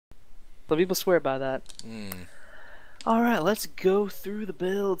Some people swear by that. Mm. Alright, let's go through the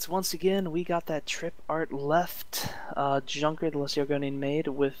builds. Once again, we got that trip art left. Junker, the Lesser Argonian made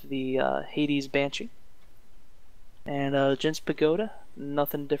with the Hades Banshee. And Gents Pagoda,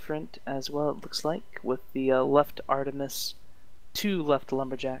 nothing different as well, it looks like, with the left Artemis, 2 left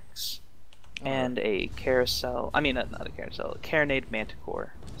Lumberjacks, and a carousel. I mean, not a carousel, a Carronade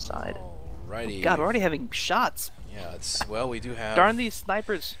Manticore side. Alrighty. Oh God, we're already having shots. Yeah, it's well, we do have Darn these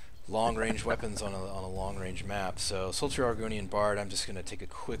snipers. long-range weapons on a long-range map. So, Sultry Argonian Bard, I'm just going to take a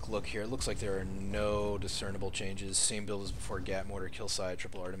quick look here. It looks like there are no discernible changes. Same build as before, Gat Mortar, Kill side,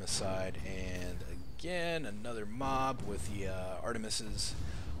 Triple Artemis side, and again, another mob with the Artemises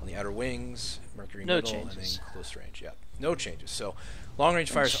on the outer wings, Mercury No middle, changes. and then close range. Yeah, no changes. So,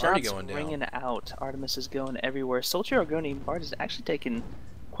 long-range fire is already going down. Ringing out. Artemis is going everywhere. Sultry Argonian Bard has actually taken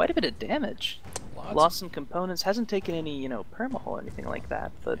quite a bit of damage. Lost some components. Hasn't taken any, permahull or anything like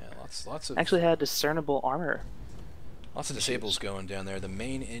that, but yeah, lots of actually had discernible armor. Lots of disables going down there. The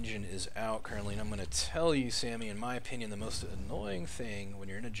main engine is out currently, and I'm going to tell you, Sammy, in my opinion, the most annoying thing when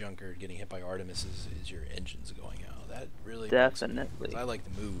you're in a junker getting hit by Artemis is your engines going out. That really Definitely. I like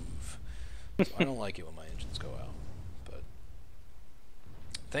to move, so I don't like it when my engines go out. But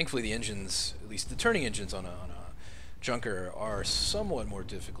thankfully, the engines, at least the turning engines on a junker, are somewhat more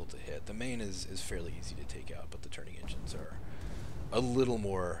difficult to hit. The main is fairly easy to take out, but the turning engines are a little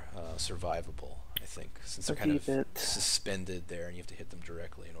more survivable, I think, since they're kind of suspended there, and you have to hit them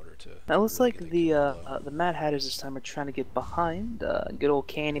directly in order to. That looks really like the Mad Hatters this time are trying to get behind good old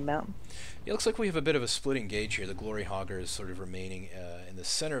Candy Mountain. Yeah, it looks like we have a bit of a splitting gauge here. The Glory Hogger is sort of remaining in the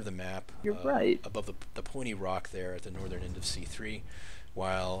center of the map. You're right. Above the pointy rock there at the northern end of C3,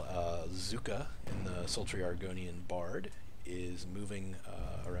 while Zuka in the Sultry Argonian Bard is moving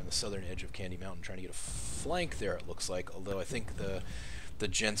around the southern edge of Candy Mountain, trying to get a flank there, it looks like, although I think the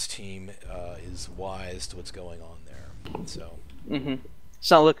Gents team is wise to what's going on there. So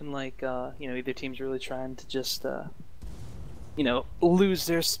It's not looking like either team's really trying to just lose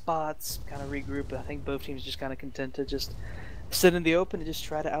their spots, kind of regroup. I think both teams just kind of content to just sit in the open and just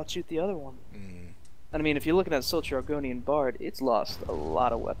try to outshoot the other one. And I mean, if you're looking at Sultry Argonian Bard, it's lost a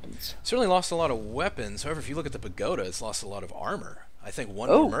lot of weapons. Certainly lost a lot of weapons. However, if you look at the Pagoda, it's lost a lot of armor. I think one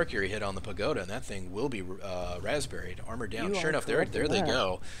more Mercury hit on the Pagoda, and that thing will be raspberried, armor down. Sure enough, there they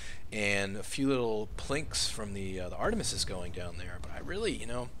go. And a few little plinks from the Artemis is going down there. But I really,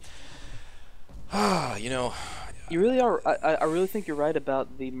 You really are. I really think you're right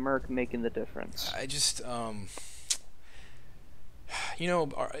about the Merc making the difference. I just,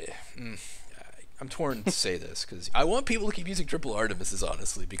 I'm torn to say this because I want people to keep using triple Artemises,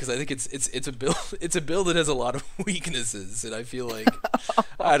 honestly, because I think it's a build that has a lot of weaknesses, and I feel like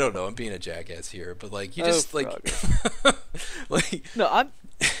I don't know, I'm being a jackass here, but like you just like no,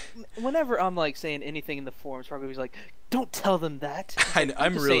 whenever I'm like saying anything in the forums, Frogger's like, don't tell them that.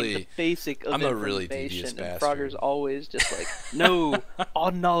 I'm really the basic of I'm a really devious bastard. And Frogger's always just like, no,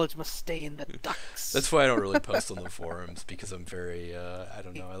 all knowledge must stay in the ducks. That's why I don't really post on the forums, because I'm very I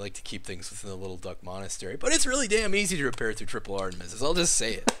don't know, I like to keep things within the little duck monastery. But it's really damn easy to repair through triple Artemises. I'll just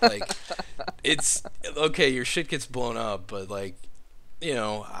say it. Like, it's okay, your shit gets blown up, but like,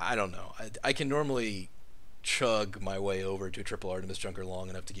 I don't know. I can normally chug my way over to a triple Artemis junker long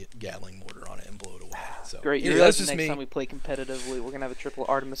enough to get Gatling mortar on it and blow it away. So great. You realize next time we play competitively, we're gonna have a triple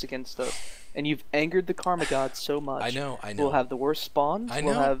Artemis against us, and you've angered the Karma God so much. I know. We'll have the worst spawns.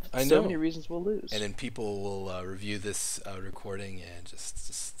 We'll have so many reasons we'll lose. And then people will review this recording and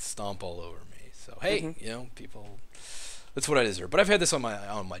just stomp all over me. So hey, people. That's what I deserve. But I've had this on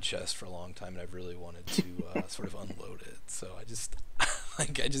my chest for a long time, and I've really wanted to sort of unload it. So I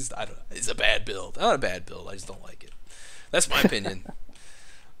don't know. It's a bad build. Not a bad build. I just don't like it. That's my opinion.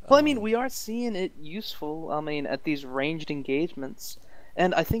 Well, I mean, we are seeing it useful. I mean, at these ranged engagements,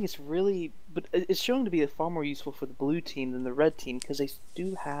 and I think but it's showing to be far more useful for the blue team than the red team because they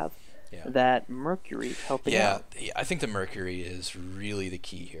do have that Mercury helping out. Yeah, I think the Mercury is really the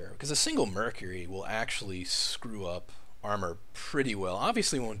key here because a single Mercury will actually screw up armor pretty well.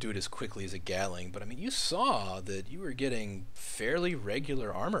 Obviously won't do it as quickly as a Gatling, but I mean, you saw that you were getting fairly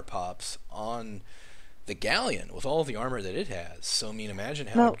regular armor pops on the Galleon with all the armor that it has. So I mean, imagine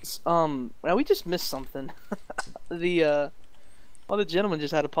how now we just missed something. The gentlemen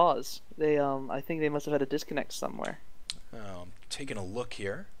just had a pause. They I think they must have had a disconnect somewhere. I'm taking a look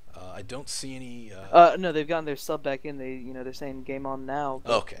here. I don't see any no, they've gotten their sub back in. They're saying game on now.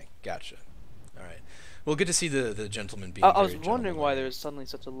 Okay, gotcha. All right. Well, good to see the gentleman being I was wondering why there was suddenly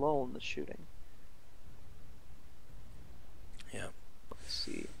such a lull in the shooting. Yeah. Let's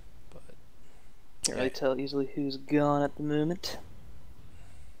see. Can't really tell easily who's gone at the moment.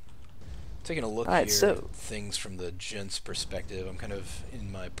 Taking a look All right, here so at things from the Gents' perspective, I'm kind of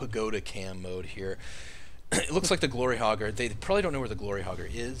in my pagoda cam mode here. It looks like the Glory Hogger, they probably don't know where the Glory Hogger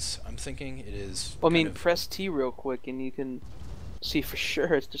is, I'm thinking. It is well, I kind mean, of press T real quick and you can see for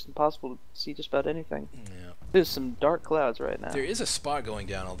sure. It's just impossible to see just about anything. yeah. There's some dark clouds right now. There is a spot going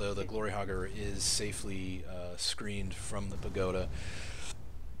down, although the Glory Hogger is safely screened from the pagoda.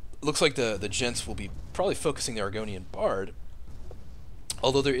 Looks like the Gents will be probably focusing the Argonian Bard.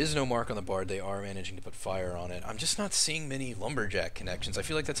 Although there is no mark on the Bard, they are managing to put fire on it. I'm just not seeing many Lumberjack connections. I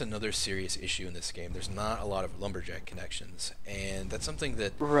feel like that's another serious issue in this game. There's not a lot of Lumberjack connections, and that's something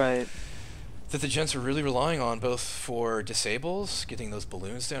that Right. that the Gents are really relying on, both for disables, getting those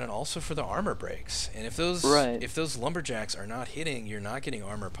balloons down, and also for the armor breaks. And if those Lumberjacks are not hitting, you're not getting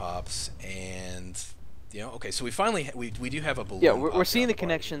armor pops, and okay, so we do have a balloon. Yeah, we're pop seeing down the Bard.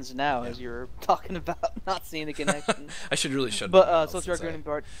 connections now Yeah. as you're talking about not seeing the connection. I should really shut But my mouth so it's since Argonian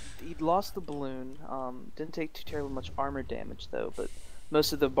Bard. He lost the balloon. Didn't take too terribly much armor damage though. But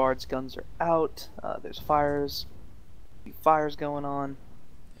most of the Bard's guns are out. There's fires going on.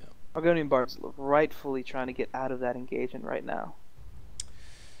 Yeah. Argonian Bard's rightfully trying to get out of that engagement right now.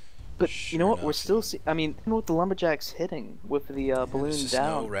 But Sure you know what? enough, We're still even with the Lumberjacks hitting with the balloon there's just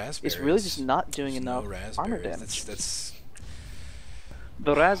down, no raspberries. it's really just not doing There's enough no armor raspberries. damage. That's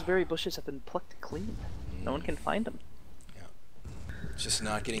The raspberry bushes have been plucked clean. No one can find them. just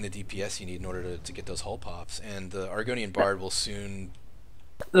not getting the DPS you need in order to get those hull pops. And the Argonian Bard will soon.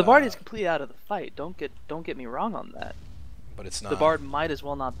 The Bard is completely out of the fight. Don't get me wrong on that. But it's not. The Bard might as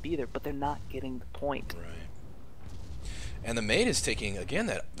well not be there, but they're not getting the point. Right. And the Maid is taking, again,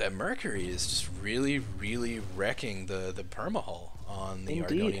 that Mercury is just really, really wrecking the permahull on the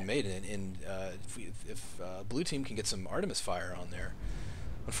Indeed. Argonian Maid. And if Blue Team can get some Artemis fire on there.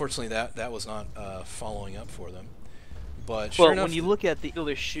 Unfortunately, that was not following up for them. But sure Well, enough, when you look at the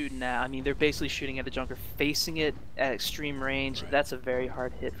they're shooting now, I mean, they're basically shooting at the Junker, facing it at extreme range. Right. That's a very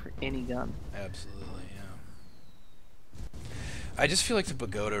hard hit for any gun. Absolutely, yeah. I just feel like the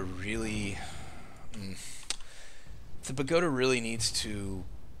Pagoda really... the Pagoda really needs to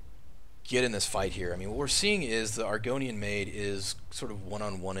get in this fight here. I mean, what we're seeing is the Argonian Maid is sort of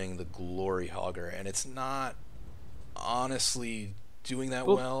one-on-oneing the Glory Hogger, and it's not honestly doing that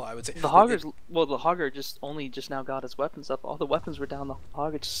well, I would say. The Hogger's the Hogger just now got his weapons up. All the weapons were down the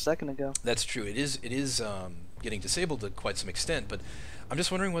Hogger just a second ago. That's true. It is getting disabled to quite some extent, but I'm just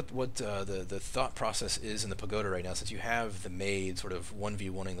wondering what the thought process is in the Pagoda right now, since you have the Maid sort of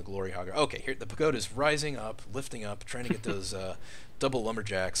 1v1ing the Glory Hogger. Okay, here the Pagoda is rising up, lifting up, trying to get those double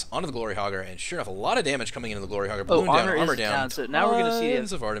Lumberjacks onto the Glory Hogger, and sure enough, a lot of damage coming into the Glory Hogger. Balloon down, armor down. So now we're going to see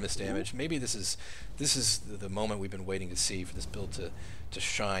tons of Artemis damage. Maybe this is the moment we've been waiting to see for this build to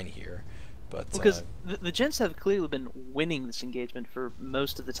shine here. But because the Gents have clearly been winning this engagement for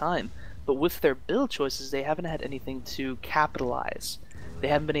most of the time, but with their build choices, they haven't had anything to capitalize. They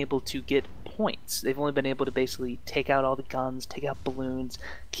haven't been able to get points. They've only been able to basically take out all the guns, take out balloons,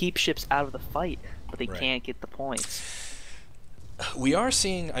 keep ships out of the fight, but they can't get the points. We are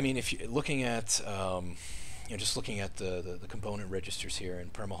seeing, I mean, if you're looking at, just looking at the component registers here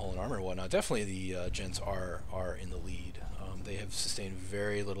in permahull and armor and whatnot, definitely the Gents are in the lead. They have sustained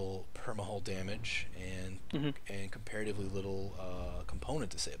very little permahull damage and comparatively little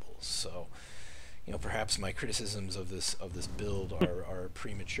component disables. So, perhaps my criticisms of this build are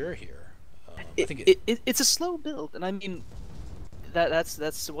premature here. I think it's a slow build, and I mean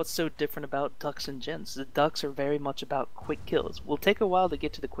that's what's so different about Ducks and Gents. The Ducks are very much about quick kills. We'll take a while to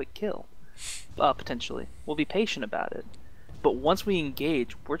get to the quick kill, potentially. We'll be patient about it, but once we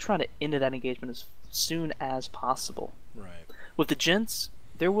engage, we're trying to end that engagement as soon as possible. Right. With the Gents,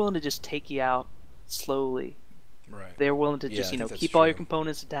 they're willing to just take you out slowly. Right. They're willing to just keep all your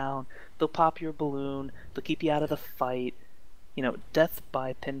components down. They'll pop your balloon. They'll keep you out of the fight. Death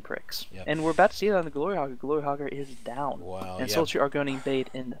by pinpricks. Yep. And we're about to see that on the Glory Hogger. Glory Hogger is down. Wow. And so it's your Argonian Bait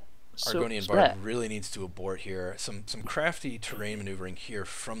and Argonian Bard really needs to abort here. Some crafty terrain maneuvering here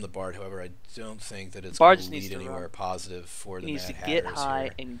from the Bard. However, I don't think that it's going to lead anywhere positive for the Mad Hatters. He needs to get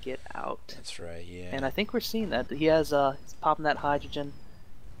high and get out. That's right. Yeah. And I think we're seeing that. He has he's popping that hydrogen.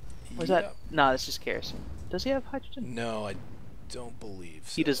 What's that? No, that's just kerosene. Does he have hydrogen? No, I don't believe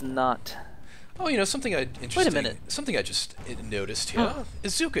so. He does not. Oh, something interesting. Wait a minute. Something I just noticed here.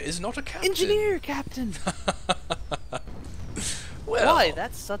 Izuka is not a captain. Engineer captain. Well, why?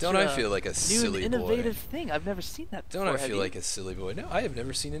 That's such I feel like a silly new and innovative thing. I've never seen that before. Don't I feel like a silly boy? No, I have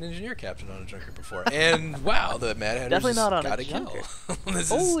never seen an engineer captain on a junker before. And wow, the Mad Hatters definitely not on gotta a junker.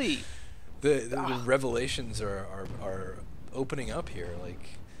 Holy! The revelations are opening up here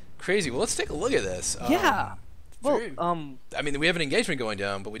like crazy. Well, let's take a look at this. Yeah. Well, I mean, we have an engagement going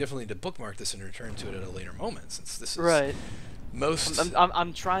down, but we definitely need to bookmark this and return to it at a later moment, since this is right. most.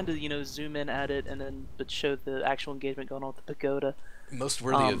 I'm trying to zoom in at it and then but show the actual engagement going on with the pagoda. Most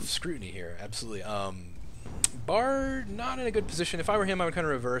worthy of scrutiny here, absolutely. Bard not in a good position. If I were him, I would kind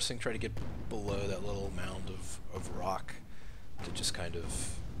of reverse and try to get below that little mound of rock to just kind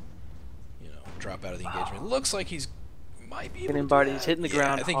of, drop out of the engagement. It looks like he's might be able to do Bard, that. he's hitting the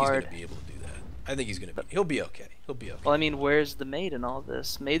ground I think hard. he's going to be able to do that. I think he's going to be. He'll be okay. He'll be okay. Well, I mean, where's the maid in all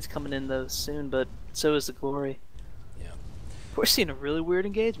this? Maid's coming in though soon, but so is the glory. Yeah. We're seeing a really weird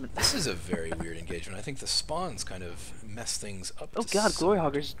engagement. This is a very weird engagement. I think the spawns kind of mess things up. Oh god,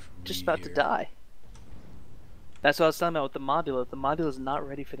 Gloryhogger's just about to die. That's what I was talking about with the Mobula. If the Mobula is not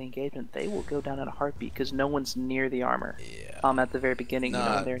ready for the engagement, they will go down in a heartbeat because no one's near the armor. Yeah. At the very beginning,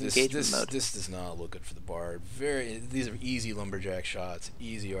 they're in engagement mode. This does not look good for the Bard. These are easy lumberjack shots,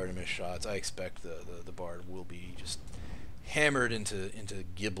 easy Artemis shots. I expect the Bard will be just hammered into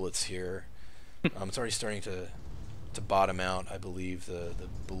giblets here. It's already starting to bottom out. I believe the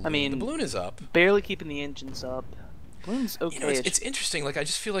balloon. I mean, the balloon is up. Barely keeping the engines up. Balloon's okay. It's interesting. Like, I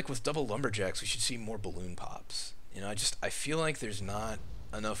just feel like with double lumberjacks, we should see more balloon pops. I feel like there's not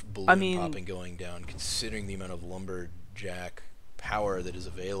enough balloon popping going down, considering the amount of lumberjack power that is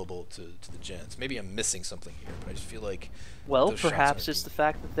available to the Gents. Maybe I'm missing something here, but I just feel like. Well, perhaps it's the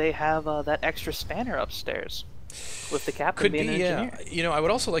fact that they have that extra spanner upstairs, with the captain being an engineer. Yeah. I would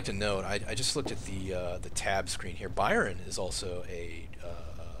also like to note. I just looked at the tab screen here. Byron is also a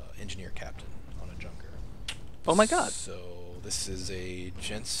engineer captain on a junker. Oh my god. So this is a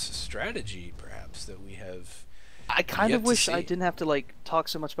Gents strategy, perhaps, that we have. I kind of wish I didn't have to talk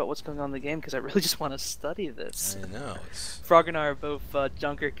so much about what's going on in the game because I really just want to study this. I know. Frog and I are both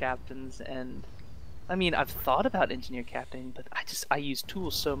junker captains, and I mean I've thought about engineer captain, but I use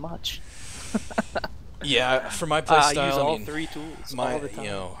tools so much. Yeah, for my playstyle, I use all three tools all the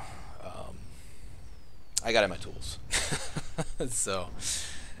time. I got in my tools, so.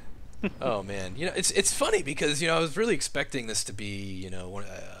 Oh man, it's funny because I was really expecting this to be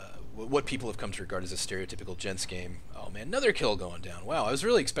what people have come to regard as a stereotypical Gents game. Oh man, another kill going down. Wow, I was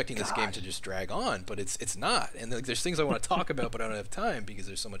really expecting this game to just drag on, but it's not. And there's things I want to talk about, but I don't have time because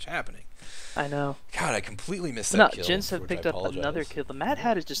there's so much happening. I know. God, I completely missed that kill. Gents have picked up another kill. The Mad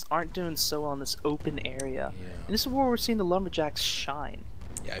Hatters just aren't doing so well in this open area. Yeah. And this is where we're seeing the Lumberjacks shine.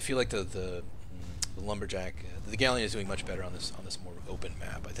 Yeah, I feel like the Lumberjack, the Galleon is doing much better on this more open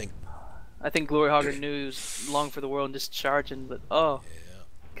map. I think Gloryhogger knew he was long for the world and just charging, but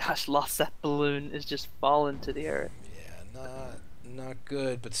gosh, lost that balloon, is just falling to the earth. Yeah, not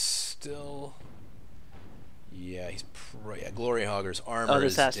good, but still. Yeah, Gloryhogger's armor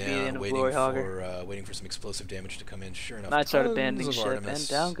is down, waiting for some explosive damage to come in. Sure enough, Knights start abandoning ship, and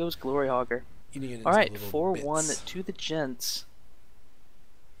down goes Gloryhogger. Alright, 4-1 to the Gents.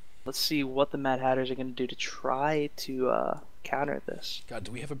 Let's see what the Mad Hatters are going to do to try to counter this. God,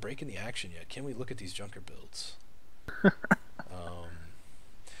 do we have a break in the action yet? Can we look at these junker builds?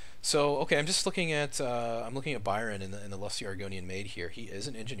 So, okay, I'm just looking at Byron in the Lusty Argonian Maid here. He is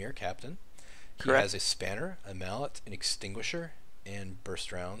an engineer captain. Correct. He has a spanner, a mallet, an extinguisher, and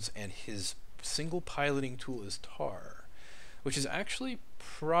burst rounds, and his single piloting tool is tar, which is actually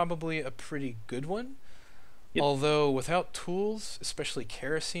probably a pretty good one. Yep. Although without tools, especially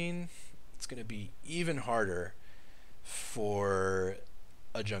kerosene, it's going to be even harder for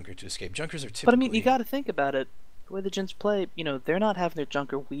a junker to escape. Junkers are typically... But I mean, you got to think about it. The way the Gents play, they're not having their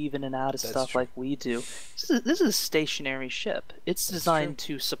junker weave in and out of stuff like we do. This is a stationary ship. It's designed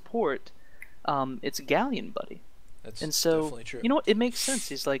to support its galleon buddy. That's definitely true. You know what? It makes sense.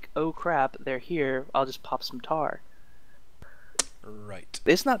 He's like, oh crap, they're here. I'll just pop some tar. Right.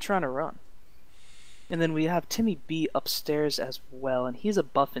 It's not trying to run. And then we have Timmy B upstairs as well, and he's a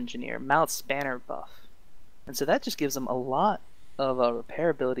buff engineer, Mount Spanner buff. And so that just gives them a lot of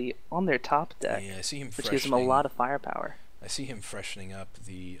repairability on their top deck, yeah, I see him which gives them a lot of firepower. I see him freshening up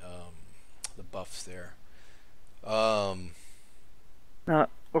the buffs there. We're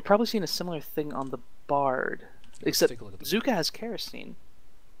probably seeing a similar thing on the Bard, except Zuka has kerosene.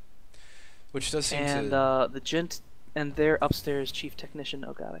 Which does seem and the Gent and their upstairs chief technician.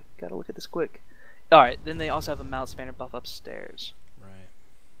 Oh god, I gotta look at this quick. Alright, then they also have a Mount Spanner buff upstairs.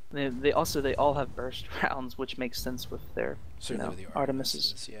 Right. They all have burst rounds, which makes sense with their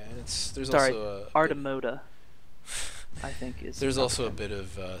Artemises. Yeah, and there's also a Artemoda. I think is. There's also a bit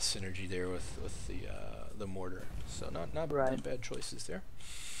of synergy there with the mortar. So not bad choices there.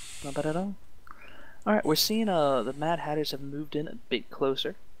 Not bad at all. Alright, we're seeing the Mad Hatters have moved in a bit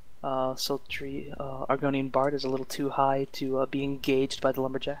closer. Sultry Argonian Bard is a little too high to be engaged by the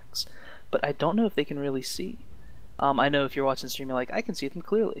Lumberjacks, but I don't know if they can really see. I know if you're watching the stream, you're like, I can see them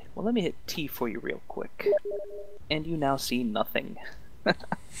clearly. Well, let me hit T for you real quick. And you now see nothing.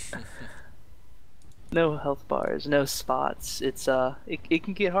 No health bars, no spots. It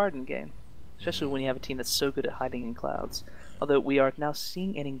can get hard in game. Especially when you have a team that's so good at hiding in clouds. Although we are now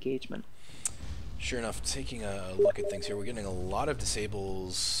seeing an engagement. Sure enough, taking a look at things here, we're getting a lot of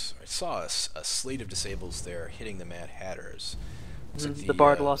disables. I saw a slate of disables there hitting the Mad Hatters. The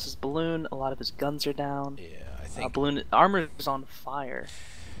Bard lost his balloon, a lot of his guns are down. Yeah, I think... balloon armor is on fire.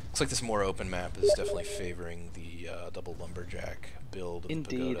 Looks like this more open map is definitely favoring the double lumberjack build of the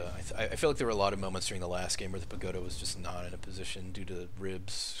pagoda. I feel like there were a lot of moments during the last game where the pagoda was just not in a position due to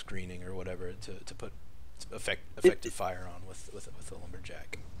ribs screening or whatever to put effective fire on with the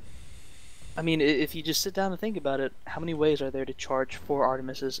lumberjack. I mean, if you just sit down and think about it, how many ways are there to charge 4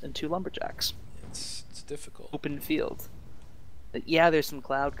 Artemises and 2 lumberjacks? It's difficult. Open field. Yeah, there's some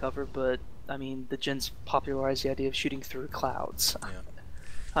cloud cover, but I mean, the Gents popularized the idea of shooting through clouds. Yeah.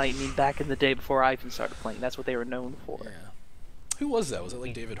 I mean, back in the day before I even started playing, that's what they were known for. Yeah. Who was that? Was it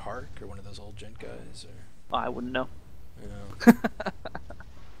like David Hark or one of those old Gent guys? Or? I wouldn't know. Yeah.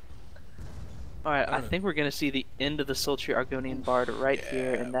 Alright, I think we're going to see the end of the sultry Argonian Bard right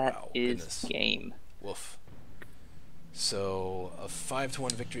here, and that is game. Woof. So, a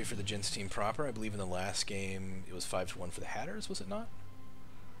 5-1 victory for the Gents team proper. I believe in the last game it was 5-1 for the Hatters, was it not?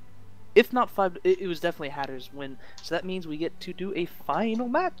 If not 5, it was definitely a Hatters win. So that means we get to do a final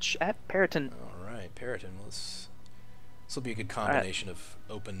match at Periton. Alright, Periton. Well, this will be a good combination of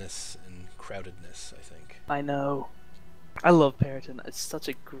openness and crowdedness, I think. I know. I love Periton. It's such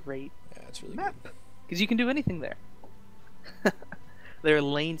a great it's really map. good. Because you can do anything there. There are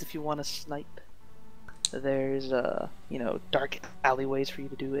lanes if you want to snipe. There's, you know, dark alleyways for you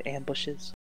to do ambushes.